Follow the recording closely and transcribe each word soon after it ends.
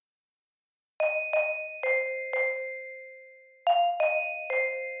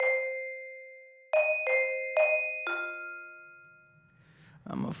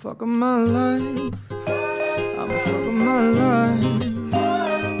I'm a fuck of my life. I'm a fuck of my life.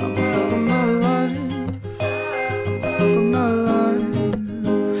 I'm a fuck of my life. I'm a fuck of my life.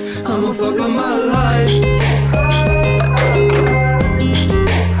 I'm a fuck of my life.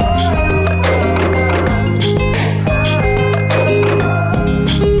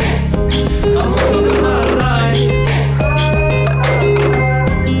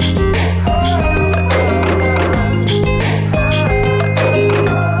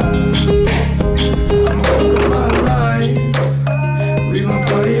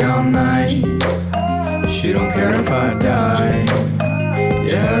 She don't care if I die.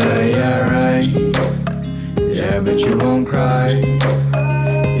 Yeah, right, yeah, right. Yeah, but you won't cry.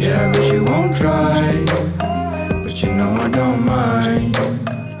 Yeah, but you won't cry. But you know I don't mind.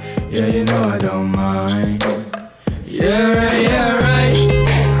 Yeah, you know I don't mind. Yeah, right, yeah, right.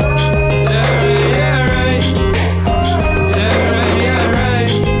 Yeah, right, yeah, right. Yeah, right, yeah,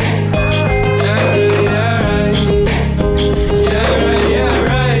 right. Yeah, right, yeah,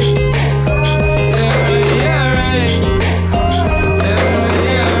 right. Yeah, right, yeah, right.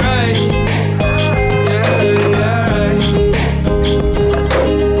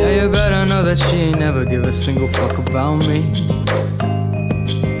 She ain't never give a single fuck about me.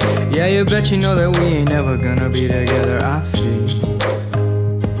 Yeah, you bet you know that we ain't never gonna be together, I see.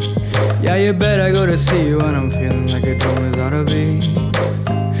 Yeah, you bet I go to see you when I'm feeling like a drum without a beat.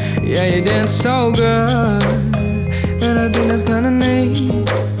 Yeah, you dance so good, and I think that's kinda neat.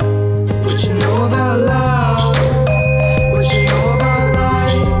 What you know about love? What you know about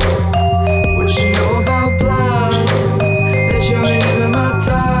life? What you know about blood? That you ain't even my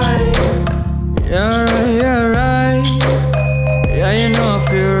type. Yeah, right, yeah, right. Yeah, you know I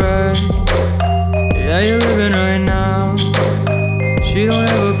feel right. Yeah, you're living right now. She don't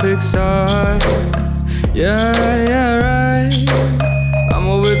ever pick sides. Yeah, right, yeah, right. I'm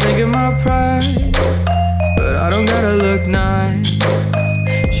overthinking my pride, but I don't gotta look nice.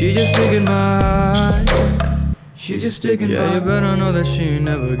 She just digging my eyes. She just digging my eyes. Yeah, you better know that she ain't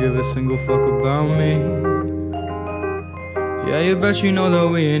never give a single fuck about me. Yeah, you bet you know that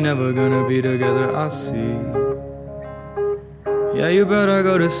we ain't never gonna be together, I see. Yeah, you bet I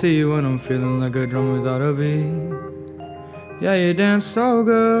go to see you when I'm feeling like a drum without a beat. Yeah, you dance so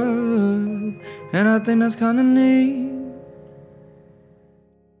good, and I think that's kinda neat.